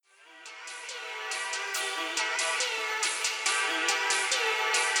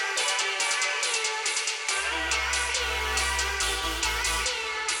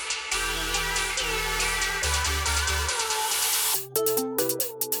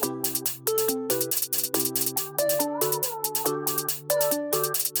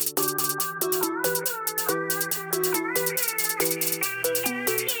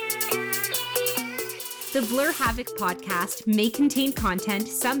The Blur Havoc podcast may contain content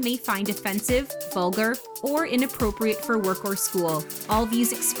some may find offensive, vulgar, or inappropriate for work or school. All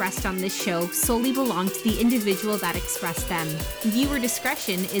views expressed on this show solely belong to the individual that expressed them. Viewer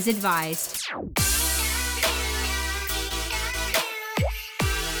discretion is advised.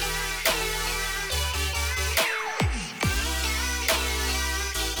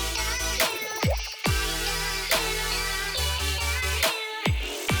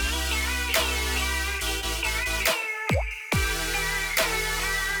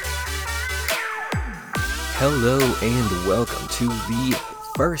 Hello and welcome to the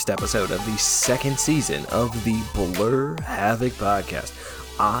first episode of the second season of the Blur Havoc podcast.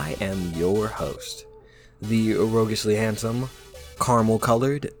 I am your host, the roguishly handsome,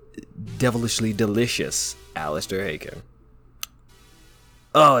 caramel-colored, devilishly delicious Alistair Haken.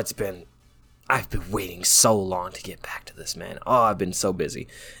 Oh, I've been waiting so long to get back to this, man. Oh, I've been so busy.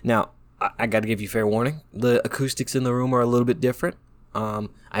 Now, I gotta give you fair warning. The acoustics in the room are a little bit different.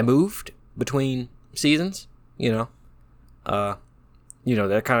 I moved between seasons. That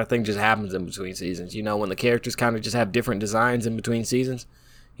kind of thing just happens in between seasons. When the characters kind of just have different designs in between seasons,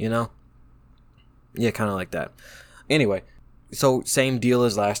 Yeah, kind of like that. Anyway, so same deal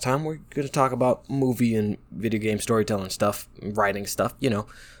as last time. We're going to talk about movie and video game storytelling stuff, writing stuff, Yeah,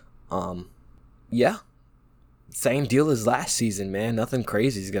 same deal as last season, man. Nothing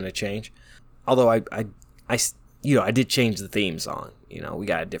crazy is going to change. Although I did change the theme song. We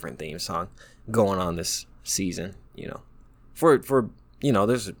got a different theme song going on this season, for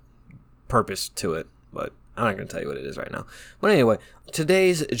there's a purpose to it, but I'm not going to tell you what it is right now. But anyway,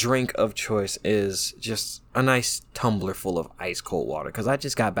 today's drink of choice is just a nice tumbler full of ice cold water, because I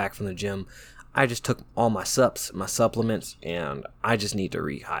just got back from the gym. I just took all my supplements, and I just need to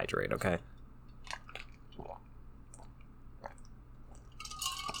rehydrate, okay?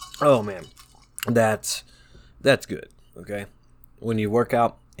 Oh man, that's good, okay? When you work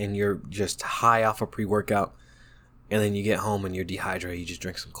out and you're just high off a pre-workout, and then you get home and you're dehydrated, you just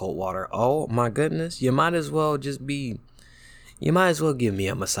drink some cold water. Oh my goodness, you might as well give me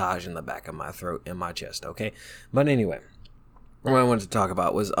a massage in the back of my throat and my chest, okay? But anyway, what I wanted to talk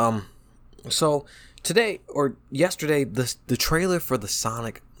about was, so today, or yesterday, the trailer for the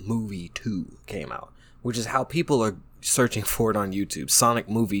Sonic Movie 2 came out, which is how people are searching for it on YouTube, Sonic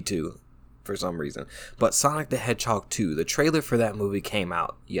Movie 2. For some reason. But Sonic the Hedgehog 2, the trailer for that movie came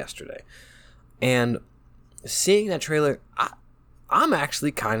out yesterday. And seeing that trailer, I'm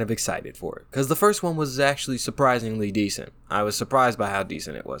actually kind of excited for it. Because the first one was actually surprisingly decent. I was surprised by how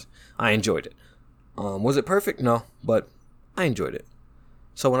decent it was. I enjoyed it. Was it perfect? No, but I enjoyed it.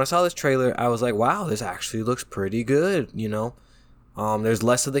 So when I saw this trailer, I was like, wow, this actually looks pretty good, There's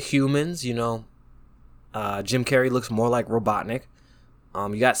less of the humans, Jim Carrey looks more like Robotnik.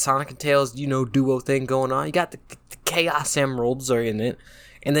 You got Sonic and Tails, duo thing going on. You got the Chaos Emeralds are in it.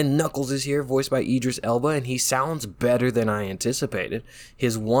 And then Knuckles is here, voiced by Idris Elba, and he sounds better than I anticipated.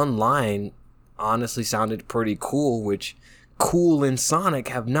 His one line honestly sounded pretty cool, which cool and Sonic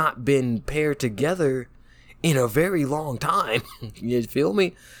have not been paired together in a very long time. You feel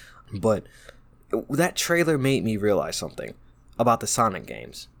me? But that trailer made me realize something about the Sonic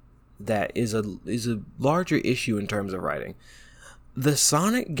games that is a larger issue in terms of writing. The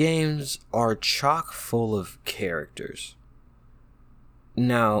Sonic games are chock full of characters.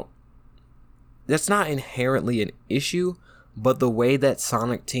 Now, that's not inherently an issue, but the way that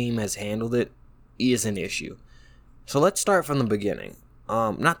Sonic Team has handled it is an issue. So let's start from the beginning.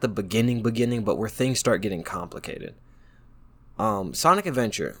 Not the beginning, but where things start getting complicated. Sonic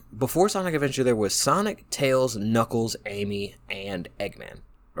Adventure. Before Sonic Adventure, there was Sonic, Tails, Knuckles, Amy, and Eggman,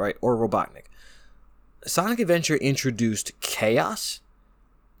 right? Or Robotnik. Sonic Adventure introduced Chaos,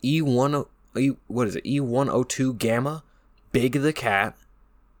 E102 Gamma, Big the Cat,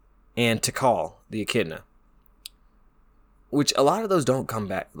 and Tikal the Echidna. Which a lot of those don't come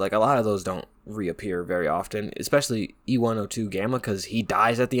back. Like, a lot of those don't reappear very often, especially E102 Gamma, because he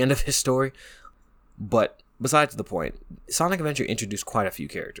dies at the end of his story. But besides the point, Sonic Adventure introduced quite a few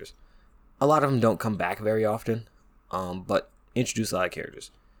characters. A lot of them don't come back very often, but introduce a lot of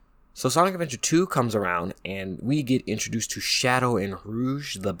characters. So Sonic Adventure 2 comes around, and we get introduced to Shadow and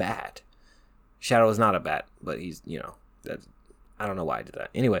Rouge the Bat. Shadow is not a bat, but he's, I don't know why I did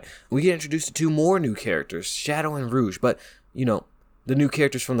that. Anyway, we get introduced to two more new characters, Shadow and Rouge, but, the new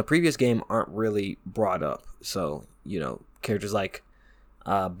characters from the previous game aren't really brought up. So, characters like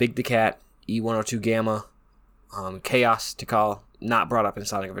Big the Cat, E102 Gamma, Chaos, Tikal, not brought up in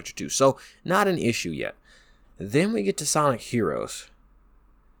Sonic Adventure 2. So, not an issue yet. Then we get to Sonic Heroes.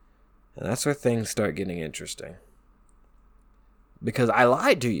 And that's where things start getting interesting. Because I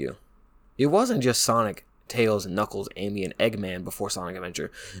lied to you. it wasn't just Sonic, Tails, Knuckles, Amy, and Eggman before Sonic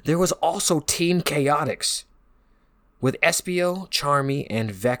Adventure. There was also Team Chaotix with Espio, Charmy,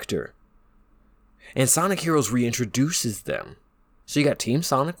 and Vector. And Sonic Heroes reintroduces them. So you got Team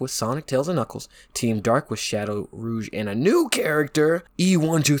Sonic with Sonic, Tails, and Knuckles, Team Dark with Shadow, Rouge, and a new character,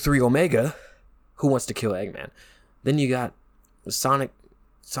 E123 Omega, who wants to kill Eggman. Then you got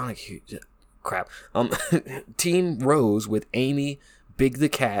Team Rose with Amy, Big the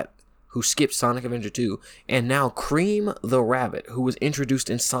Cat, who skipped Sonic Adventure 2, and now Cream the Rabbit, who was introduced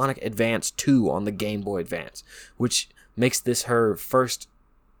in Sonic Advance 2 on the Game Boy Advance, which makes this her first,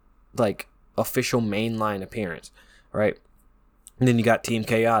 official mainline appearance, right? And then you got Team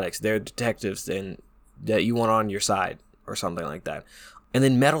Chaotix. They're detectives and that you want on your side or something like that. And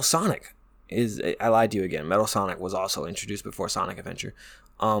then Metal Sonic I lied to you again. Metal Sonic was also introduced before Sonic Adventure.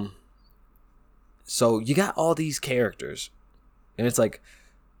 So you got all these characters. And it's like,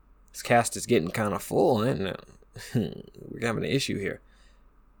 this cast is getting kind of full, isn't it? We're having an issue here.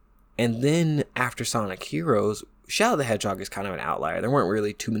 And then after Sonic Heroes, Shadow the Hedgehog is kind of an outlier. There weren't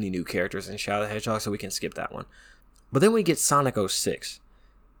really too many new characters in Shadow the Hedgehog, so we can skip that one. But then we get Sonic 06,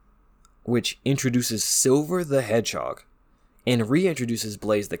 which introduces Silver the Hedgehog and reintroduces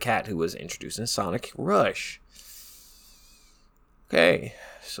Blaze the Cat, who was introduced in Sonic Rush. Okay,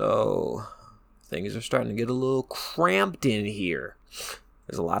 so things are starting to get a little cramped in here.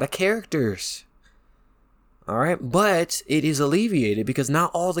 There's a lot of characters. Alright, but it is alleviated because not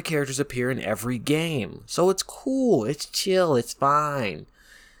all the characters appear in every game. So it's cool, it's chill, it's fine.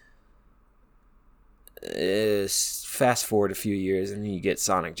 Fast forward a few years and you get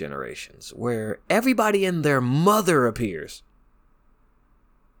Sonic Generations, where everybody and their mother appears.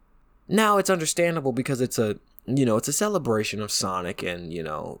 Now it's understandable because it's a celebration of Sonic and,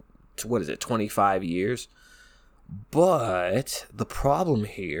 25 years. But the problem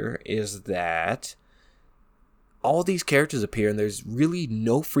here is that all these characters appear and there's really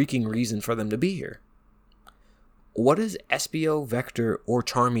no freaking reason for them to be here. What does Espio, Vector, or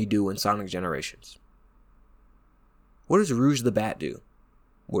Charmy do in Sonic Generations? What does Rouge the Bat do?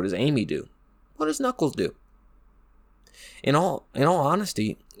 What does Amy do? What does Knuckles do? In all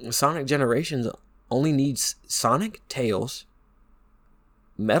honesty, Sonic Generations only needs Sonic, Tails,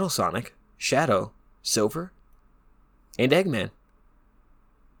 Metal Sonic, Shadow, Silver, and Eggman.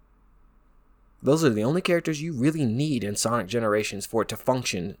 Those are the only characters you really need in Sonic Generations for it to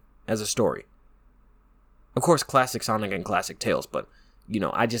function as a story. Of course, Classic Sonic and Classic Tails, but,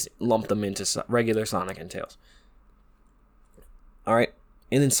 I just lumped them into regular Sonic and Tails. Alright,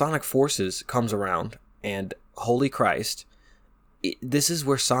 and then Sonic Forces comes around, and holy Christ, this is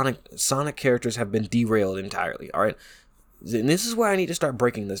where Sonic characters have been derailed entirely, alright? And this is where I need to start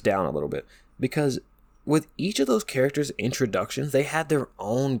breaking this down a little bit, because with each of those characters' introductions, they had their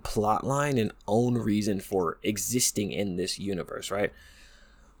own plot line and own reason for existing in this universe, right?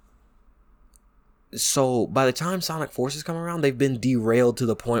 So by the time Sonic Forces come around, they've been derailed to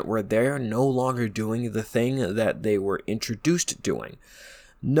the point where they're no longer doing the thing that they were introduced doing.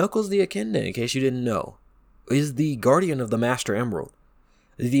 Knuckles the Echidna, in case you didn't know, is the guardian of the Master Emerald.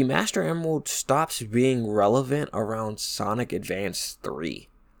 The Master Emerald stops being relevant around Sonic Advance 3.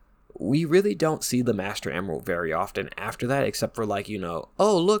 We really don't see the Master Emerald very often after that, except for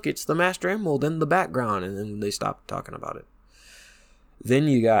oh look, it's the Master Emerald in the background, and then they stop talking about it. Then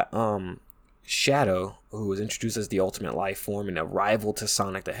you got Shadow, who was introduced as the ultimate life form and a rival to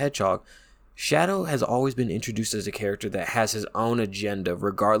Sonic the Hedgehog. Shadow has always been introduced as a character that has his own agenda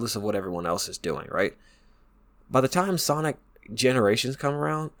regardless of what everyone else is doing, right? By the time Sonic Generations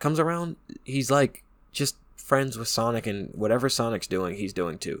comes around, he's just friends with Sonic, and whatever Sonic's doing, he's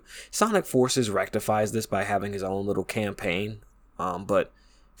doing too. Sonic Forces rectifies this by having his own little campaign, but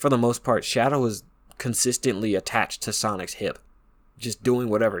for the most part, Shadow is consistently attached to Sonic's hip, just doing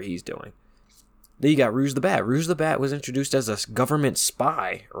whatever he's doing. Then you got Rouge the Bat. Rouge the Bat was introduced as a government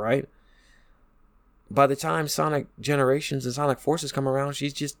spy, right? By the time Sonic Generations and Sonic Forces come around,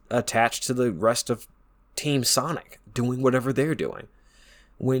 she's just attached to the rest of Team Sonic, doing whatever they're doing.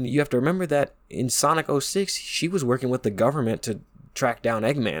 When you have to remember that in Sonic 06, she was working with the government to track down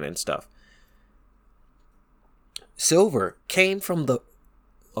Eggman and stuff. Silver came from the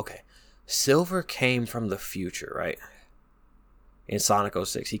future, right? In Sonic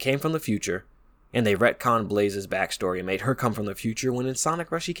 06, he came from the future. And they retconned Blaze's backstory and made her come from the future, when in Sonic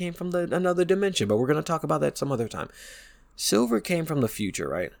Rush she came from another dimension. But we're going to talk about that some other time. Silver came from the future,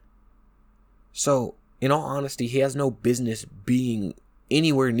 right? So, in all honesty, he has no business being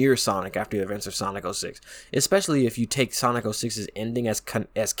anywhere near Sonic after the events of Sonic 06. Especially if you take Sonic 06's ending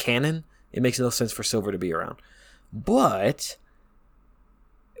as canon, it makes no sense for Silver to be around. But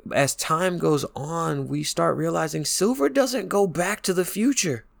as time goes on, we start realizing Silver doesn't go back to the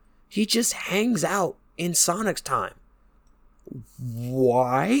future. He just hangs out in Sonic's time.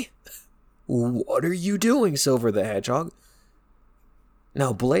 Why? What are you doing, Silver the Hedgehog?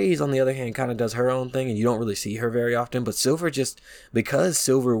 Now, Blaze, on the other hand, kind of does her own thing, and you don't really see her very often, but Silver just, because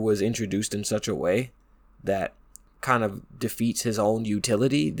Silver was introduced in such a way that kind of defeats his own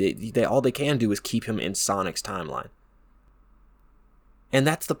utility, they all they can do is keep him in Sonic's timeline. And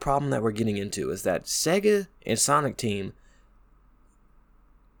that's the problem that we're getting into, is that Sega and Sonic Team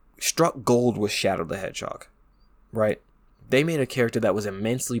struck gold with Shadow the Hedgehog, right? They made a character that was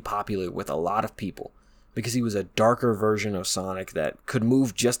immensely popular with a lot of people because he was a darker version of Sonic that could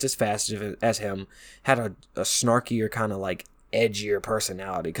move just as fast as him, had a snarkier kind of like edgier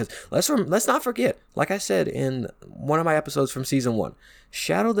personality. Because let's not forget, like I said in one of my episodes from season 1,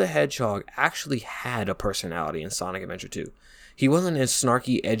 Shadow the Hedgehog actually had a personality in Sonic Adventure 2. He wasn't as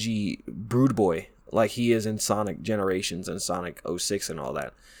snarky, edgy brood boy like he is in Sonic Generations and Sonic 06 and all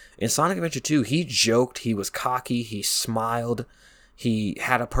that. In Sonic Adventure 2, he joked, he was cocky, he smiled, he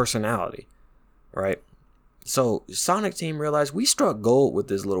had a personality, right? So Sonic Team realized we struck gold with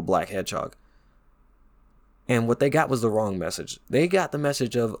this little black hedgehog. And what they got was the wrong message. They got the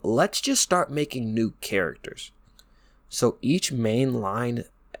message of, let's just start making new characters. So each mainline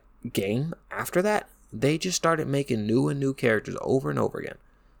game after that, they just started making new characters over and over again.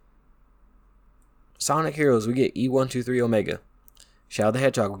 Sonic Heroes, we get E123 Omega. Shadow the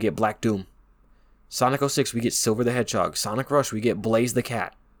Hedgehog, we get Black Doom. Sonic 06, we get Silver the Hedgehog. Sonic Rush, we get Blaze the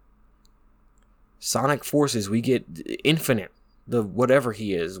Cat. Sonic Forces, we get Infinite, the whatever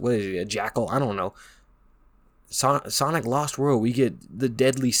he is. What is he, a jackal? I don't know. Sonic Lost World, we get the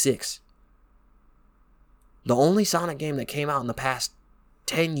Deadly Six. The only Sonic game that came out in the past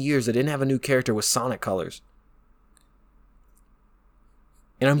 10 years that didn't have a new character was Sonic Colors.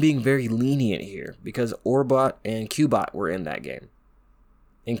 And I'm being very lenient here because Orbot and Cubot were in that game.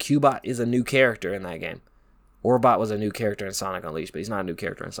 And Cubot is a new character in that game. Orbot was a new character in Sonic Unleashed, but he's not a new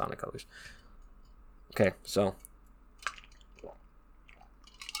character in Sonic Colors. Okay, so.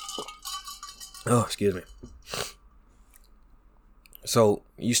 Oh, excuse me. So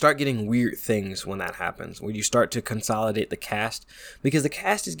you start getting weird things when that happens, when you start to consolidate the cast, because the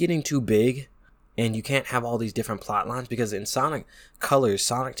cast is getting too big and you can't have all these different plot lines, because in Sonic Colors,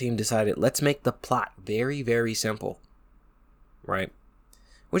 Sonic Team decided, let's make the plot very, very simple, right?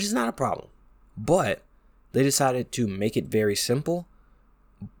 Which is not a problem, but they decided to make it very simple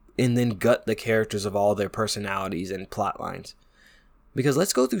and then gut the characters of all their personalities and plot lines. Because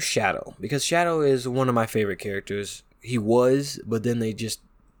let's go through Shadow, because Shadow is one of my favorite characters. He was, but then they just,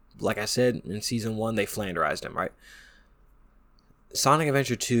 like I said, in Season 1, they flanderized him, right? Sonic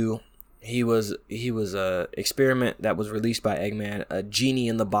Adventure 2, he was a experiment that was released by Eggman, a genie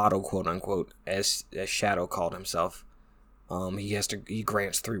in the bottle, quote unquote, as Shadow called himself. He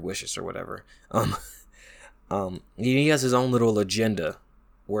grants 3 wishes or whatever. He has his own little agenda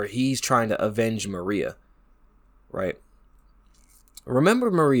where he's trying to avenge Maria, right? Remember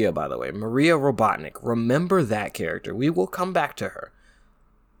Maria, by the way. Maria Robotnik. Remember that character. We will come back to her.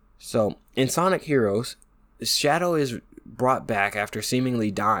 So, in Sonic Heroes, Shadow is brought back after seemingly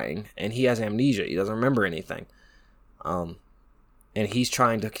dying, and he has amnesia. He doesn't remember anything. And he's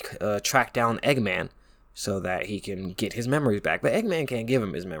trying to track down Eggman so that he can get his memories back. But Eggman can't give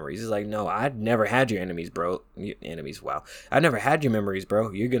him his memories. He's like, no, I've never had your enemies, bro. Wow. I've never had your memories,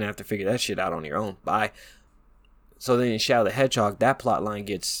 bro. You're going to have to figure that shit out on your own. Bye. So then in Shadow the Hedgehog, that plot line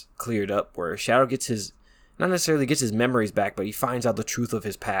gets cleared up where Shadow gets not necessarily gets his memories back, but he finds out the truth of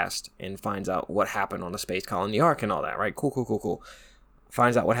his past and finds out what happened on the Space Colony Ark and all that, right? Cool.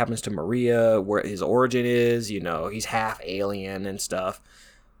 Finds out what happens to Maria, where his origin is, he's half alien and stuff.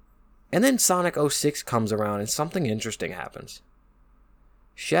 And then Sonic 06 comes around and something interesting happens.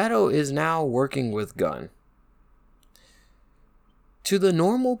 Shadow is now working with Gun. To the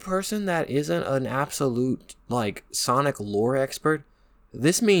normal person that isn't an absolute, Sonic lore expert,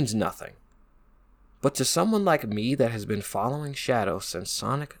 this means nothing. But to someone like me that has been following Shadow since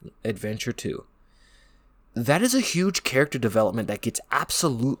Sonic Adventure 2, that is a huge character development that gets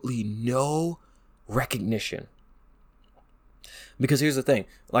absolutely no recognition. Because here's the thing,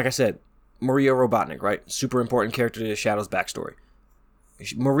 like I said, Maria Robotnik, right? Super important character to Shadow's backstory.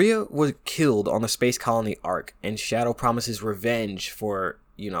 Maria was killed on the Space Colony Ark, and Shadow promises revenge for,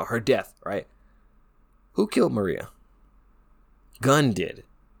 her death, right? Who killed Maria? Gun did.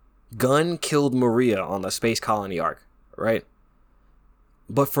 Gun killed Maria on the Space Colony Ark, right?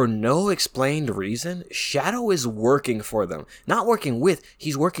 But for no explained reason, Shadow is working for them. Not working with,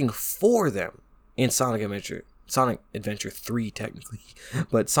 he's working for them in Sonic Adventure Sonic Adventure 3 technically,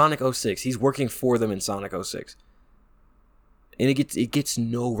 but Sonic 06. He's working for them in Sonic 06. And it gets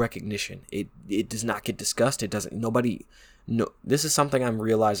no recognition. It does not get discussed. It doesn't. Nobody. No. This is something I'm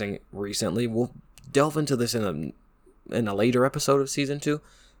realizing recently. We'll delve into this in a later episode of season 2,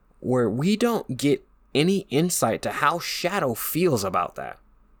 where we don't get any insight to how Shadow feels about that.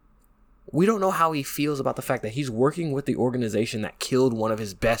 We don't know how he feels about the fact that he's working with the organization that killed one of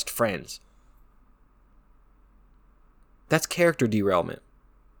his best friends. That's character derailment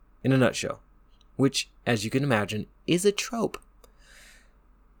in a nutshell, which, as you can imagine, is a trope.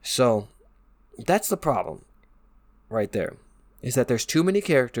 So that's the problem right there, is that there's too many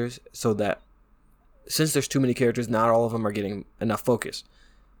characters, so that since there's too many characters, not all of them are getting enough focus.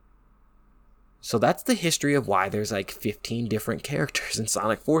 So that's the history of why there's like 15 different characters in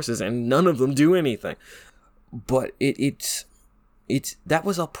Sonic Forces and none of them do anything. But it's that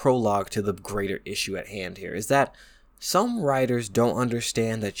was a prologue to the greater issue at hand here, is that some writers don't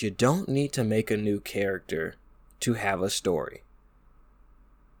understand that you don't need to make a new character to have a story.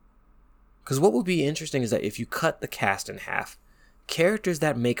 Because what would be interesting is that if you cut the cast in half, characters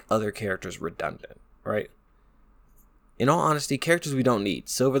that make other characters redundant, right? In all honesty, characters we don't need.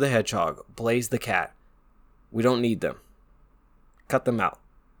 Silver the Hedgehog, Blaze the Cat. We don't need them. Cut them out.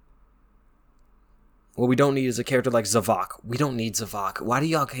 What we don't need is a character like Zavok. We don't need Zavok. Why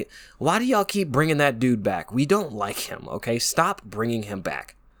do y'all keep bringing that dude back? We don't like him, okay? Stop bringing him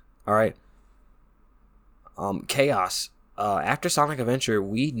back. All right? Chaos. After Sonic Adventure,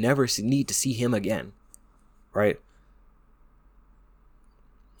 we never need to see him again. Right?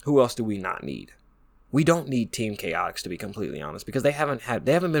 Who else do we not need? We don't need Team Chaotix, to be completely honest, because they haven't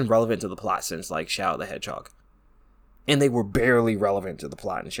been relevant to the plot since like Shadow the Hedgehog. And they were barely relevant to the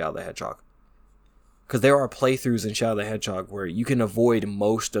plot in Shadow the Hedgehog. Because there are playthroughs in Shadow the Hedgehog where you can avoid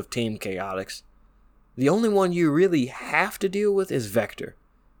most of Team Chaotix. The only one you really have to deal with is Vector,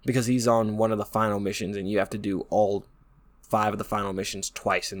 because he's on one of the final missions and you have to do all 5 of the final missions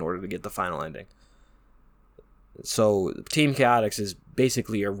twice in order to get the final ending. So Team Chaotix is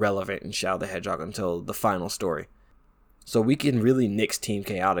basically irrelevant in Shadow the Hedgehog until the final story. So we can really nix Team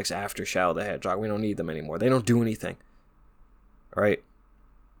Chaotix after Shadow the Hedgehog. We don't need them anymore. They don't do anything. Alright?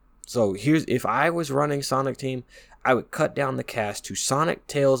 So if I was running Sonic Team, I would cut down the cast to Sonic,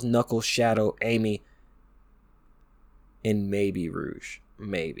 Tails, Knuckles, Shadow, Amy, and maybe Rouge.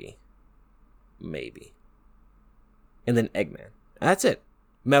 Maybe. And then Eggman. That's it.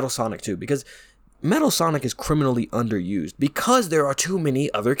 Metal Sonic 2, because Metal Sonic is criminally underused because there are too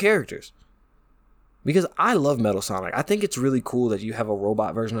many other characters. Because I love Metal Sonic. I think it's really cool that you have a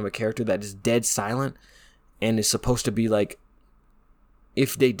robot version of a character that is dead silent and is supposed to be like,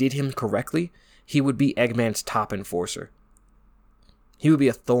 if they did him correctly, he would be Eggman's top enforcer. He would be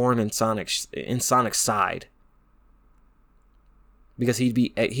a thorn in Sonic's side. Because he'd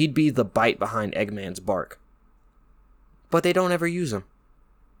be the bite behind Eggman's bark. But they don't ever use him.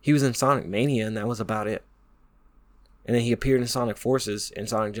 He was in Sonic Mania and that was about it. And then he appeared in Sonic Forces and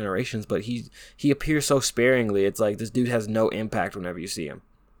Sonic Generations, but he appears so sparingly. It's like this dude has no impact whenever you see him.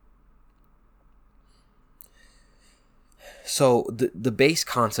 So the base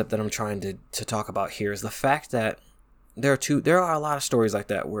concept that I'm trying to talk about here is the fact that there are a lot of stories like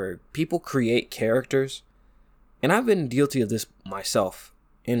that where people create characters, and I've been guilty of this myself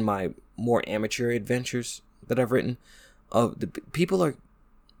in my more amateur adventures that I've written. People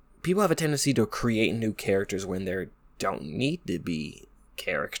have a tendency to create new characters when there don't need to be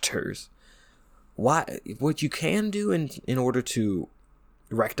characters. What you can do in order to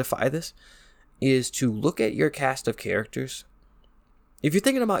rectify this is to look at your cast of characters. If you're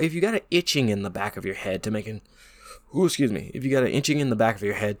thinking about, if you got an itching in the back of your head to make if you got an itching in the back of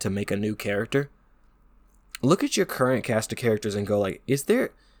your head to make a new character, look at your current cast of characters and go like,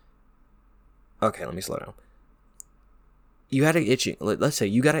 okay, let me slow down. You had an itching, let's say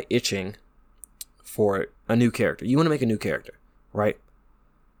you got an itching for a new character. You want to make a new character, right?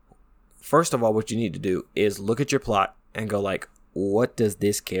 First of all, what you need to do is look at your plot and go like, what does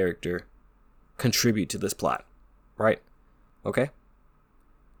this character contribute to this plot, right? Okay.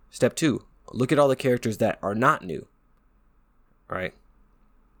 Step 2, look at all the characters that are not new, right?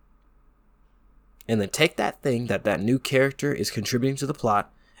 And then take that thing that new character is contributing to the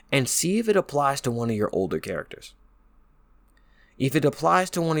plot and see if it applies to one of your older characters. If it applies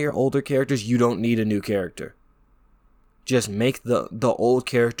to one of your older characters, you don't need a new character. Just make the old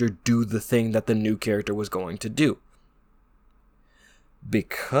character do the thing that the new character was going to do.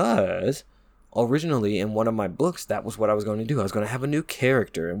 Because originally in one of my books, that was what I was going to do. I was going to have a new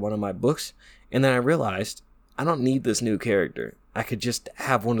character in one of my books. And then I realized I don't need this new character. I could just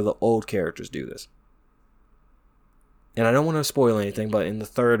have one of the old characters do this. And I don't want to spoil anything, but in the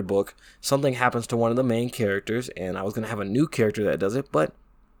third book, something happens to one of the main characters, and I was going to have a new character that does it, but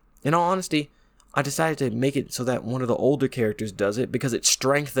in all honesty, I decided to make it so that one of the older characters does it because it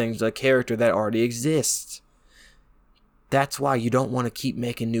strengthens a character that already exists. That's why you don't want to keep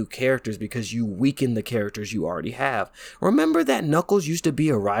making new characters, because you weaken the characters you already have. Remember that Knuckles used to be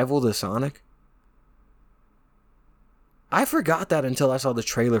a rival to Sonic? I forgot that until I saw the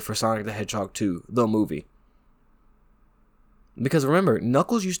trailer for Sonic the Hedgehog 2, the movie. Because remember,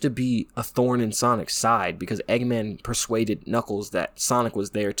 Knuckles used to be a thorn in Sonic's side because Eggman persuaded Knuckles that Sonic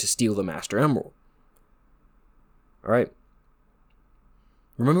was there to steal the Master Emerald. Alright?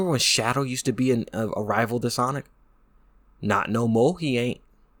 Remember when Shadow used to be a rival to Sonic? Not no more, he ain't.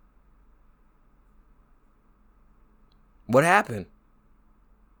 What happened?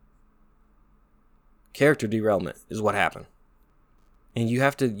 Character derailment is what happened. And you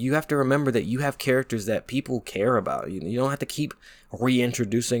have to remember that you have characters that people care about. You don't have to keep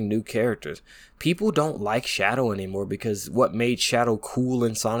reintroducing new characters. People don't like Shadow anymore because what made Shadow cool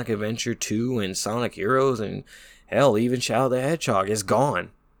in Sonic Adventure 2 and Sonic Heroes and hell, even Shadow the Hedgehog is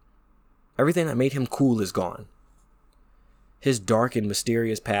gone. Everything that made him cool is gone. His dark and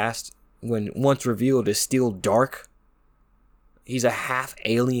mysterious past, when once revealed, is still dark. He's a half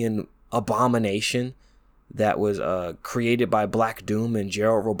alien abomination that was created by Black Doom and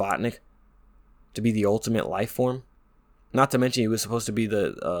Gerald Robotnik to be the ultimate life form. Not to mention he was supposed to be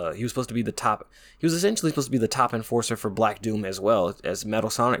the top. He was essentially supposed to be the top enforcer for Black Doom, as well as Metal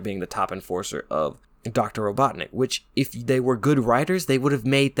Sonic being the top enforcer of Dr. Robotnik. Which, if they were good writers, they would have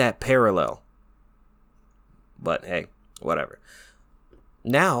made that parallel. But hey, whatever.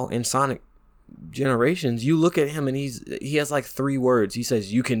 Now in Sonic Generations, you look at him and he has like 3 words. He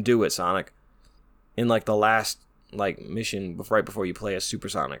says, "You can do it, Sonic," in like the last mission right before you play as Super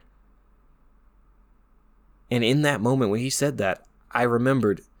Sonic. And in that moment when he said that, I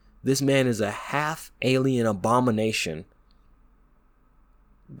remembered this man is a half alien abomination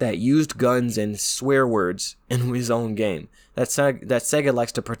that used guns and swear words in his own game that Sega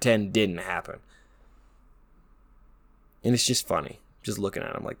likes to pretend didn't happen. And it's just funny just looking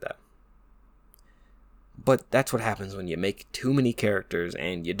at him like that. But that's what happens when you make too many characters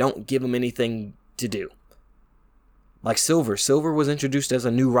and you don't give them anything to do. Like Silver. Silver was introduced as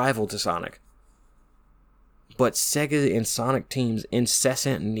a new rival to Sonic. But Sega and Sonic team's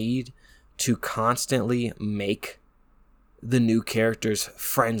incessant need to constantly make the new characters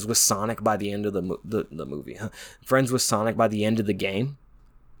friends with Sonic by the end of the movie, friends with Sonic by the end of the game,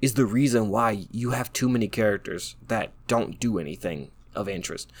 is the reason why you have too many characters that don't do anything of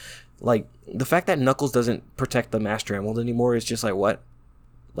interest. Like, the fact that Knuckles doesn't protect the Master Emerald anymore is just like, what?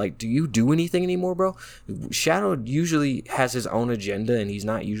 Like, do you do anything anymore, bro? Shadow usually has his own agenda, and he's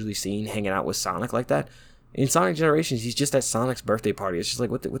not usually seen hanging out with Sonic like that. In Sonic Generations, he's just at Sonic's birthday party. It's just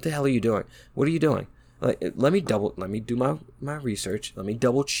like, what the hell are you doing? What are you doing? Like, let me do my research. Let me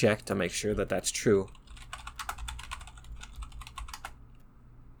double check to make sure that that's true.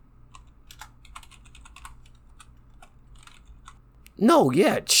 No,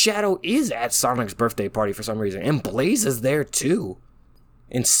 yeah, Shadow is at Sonic's birthday party for some reason. And Blaze is there too.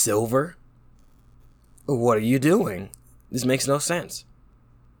 And Silver? What are you doing? This makes no sense.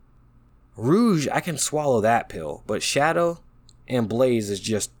 Rouge, I can swallow that pill. But Shadow and Blaze is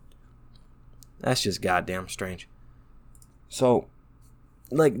just... that's just goddamn strange. So,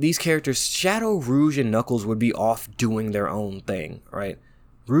 like, these characters, Shadow, Rouge, and Knuckles would be off doing their own thing, right?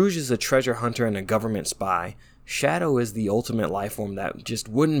 Rouge is a treasure hunter and a government spy. Shadow is the ultimate life form that just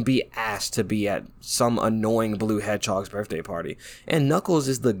wouldn't be asked to be at some annoying blue hedgehog's birthday party. And Knuckles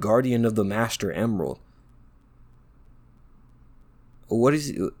is the guardian of the Master Emerald.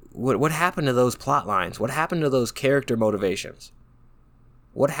 What happened to those plot lines? What happened to those character motivations?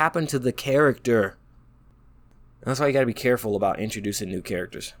 What happened to the character? That's why you gotta be careful about introducing new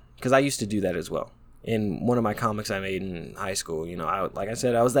characters. Because I used to do that as well. In one of my comics I made in high school, like I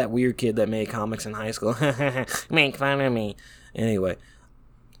said, I was that weird kid that made comics in high school. Make fun of me. Anyway,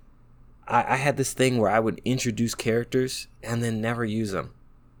 I had this thing where I would introduce characters and then never use them.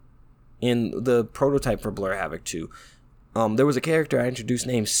 In the prototype for Blur Havoc 2, there was a character I introduced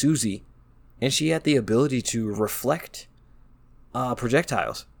named Susie, and she had the ability to reflect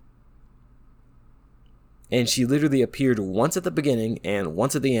projectiles. And she literally appeared once at the beginning and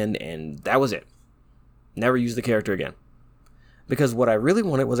once at the end, and that was it. Never used the character again. Because what I really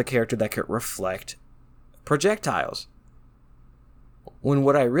wanted was a character that could reflect projectiles. When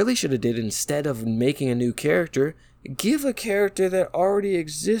what I really should have did, instead of making a new character, give a character that already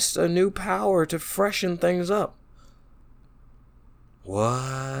exists a new power to freshen things up.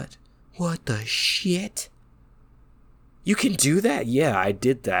 What? What the shit? You can do that? Yeah, I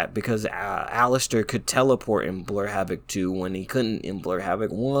did that because Alistair could teleport in Blur Havoc 2 when he couldn't in Blur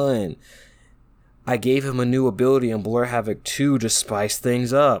Havoc 1. I gave him a new ability in Blur Havoc 2 to spice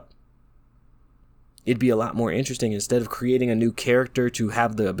things up. It'd be a lot more interesting. Instead of creating a new character to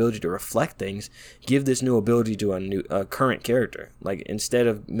have the ability to reflect things, give this new ability to a current character. Like, instead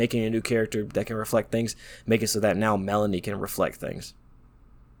of making a new character that can reflect things, make it so that now Melanie can reflect things.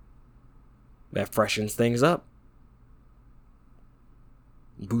 That freshens things up.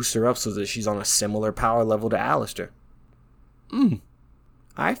 Boosts her up so that she's on a similar power level to Alistair.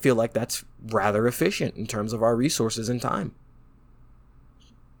 I feel like that's rather efficient in terms of our resources and time.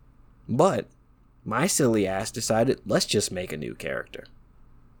 But my silly ass decided, let's just make a new character.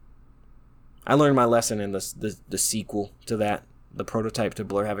 I learned my lesson in the sequel to that, the prototype to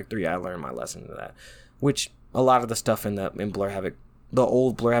Blur Havoc 3. I learned my lesson to that, which a lot of the stuff in Blur Havoc, the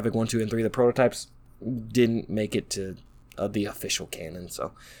old Blur Havoc 1, 2, and 3, the prototypes didn't make it to the official canon.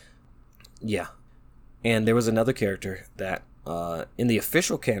 So yeah, and there was another character that in the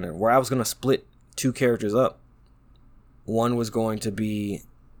official canon where I was going to split two characters up. One was going to be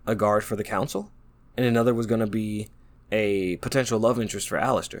a guard for the council, and another was going to be a potential love interest for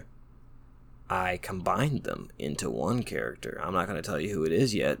Alistair. I combined them into one character. I'm not going to tell you who it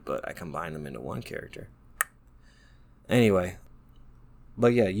is yet, but I combined them into one character. Anyway,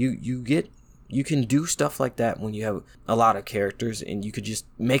 but yeah, you can do stuff like that when you have a lot of characters, and you could just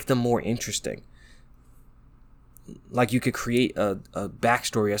make them more interesting. Like, you could create a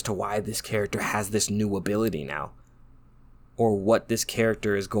backstory as to why this character has this new ability now, or what this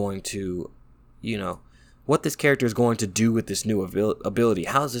character is going to, what this character is going to do with this new ability.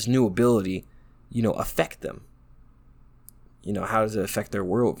 How does this new ability, affect them? How does it affect their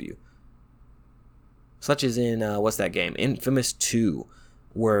worldview? Such as in, what's that game? Infamous 2,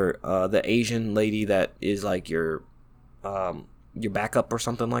 where the Asian lady that is like your backup or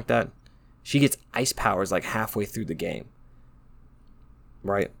something like that, she gets ice powers like halfway through the game.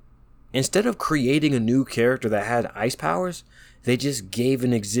 Right? Instead of creating a new character that had ice powers, they just gave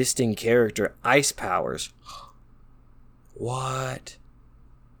an existing character ice powers. What?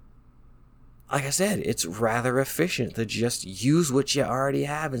 Like I said, it's rather efficient to just use what you already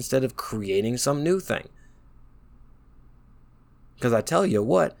have instead of creating some new thing. Because I tell you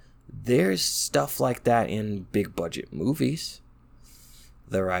what, there's stuff like that in big budget movies.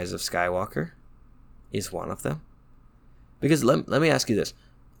 The Rise of Skywalker is one of them. Because let me ask you this.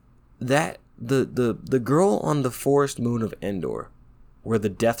 That the girl on the forest moon of Endor, where the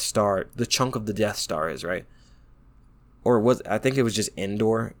Death Star, the chunk of the Death Star is, right? Or I think it was just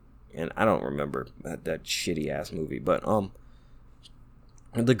Endor, and I don't remember that shitty ass movie, but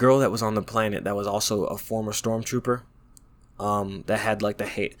the girl that was on the planet that was also a former stormtrooper, that had like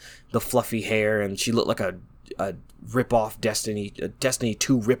the fluffy hair, and she looked like a rip-off Destiny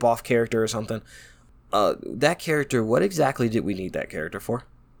 2 rip-off character or something. That character, what exactly did we need that character for?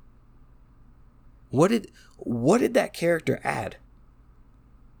 What did that character add?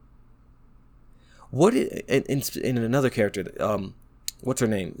 What did in another character, what's her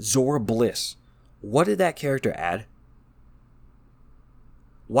name? Zora Bliss. What did that character add?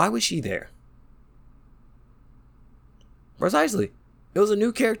 Why was she there? Precisely. It was a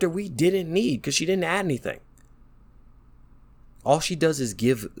new character we didn't need because she didn't add anything. All she does is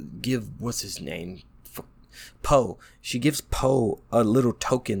give what's his name? Poe. She gives Poe a little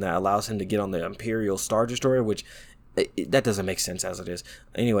token that allows him to get on the Imperial Star Destroyer, which that doesn't make sense as it is.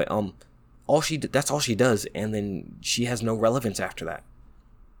 Anyway, that's all she does, and then she has no relevance after that.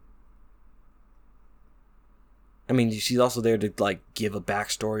 I mean, she's also there to like give a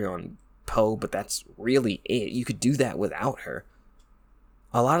backstory on Poe, but that's really it. You could do that without her.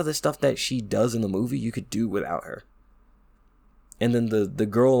 A lot of the stuff that she does in the movie, you could do without her. And then the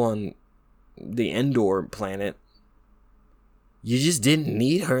girl on the Endor planet, you just didn't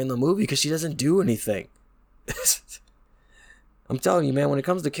need her in the movie because she doesn't do anything. I'm telling you, man, when it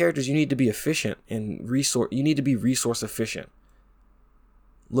comes to characters, you need to be efficient and you need to be resource efficient.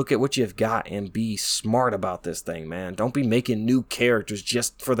 Look at what you've got and be smart about this thing, man. Don't be making new characters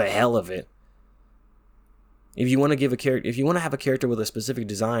just for the hell of it. If you want to have a character with a specific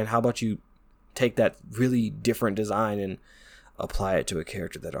design, how about you take that really different design and apply it to a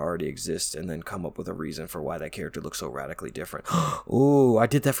character that already exists, and then come up with a reason for why that character looks so radically different. Oh, I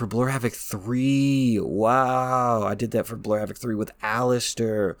did that for Blur Havoc 3. Wow, I did that for Blur Havoc 3 with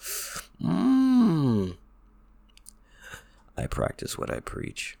Alistair. I practice what I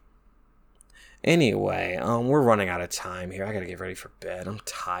preach. Anyway, we're running out of time here. I gotta get ready for bed. I'm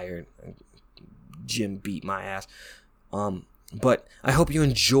tired. Jim beat my ass. But I hope you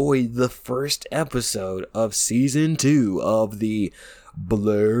enjoyed the first episode of Season 2 of the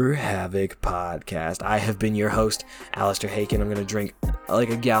Blur Havoc podcast. I have been your host, Alistair Haken. I'm going to drink like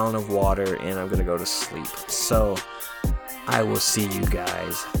a gallon of water and I'm going to go to sleep. So I will see you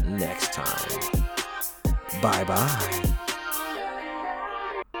guys next time. Bye-bye.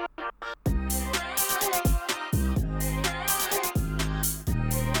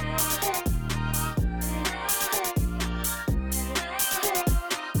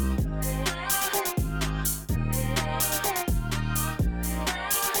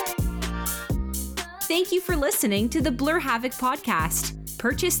 Thank you for listening to the Blur Havoc podcast.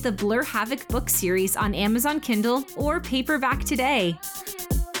 Purchase the Blur Havoc book series on Amazon Kindle or paperback today.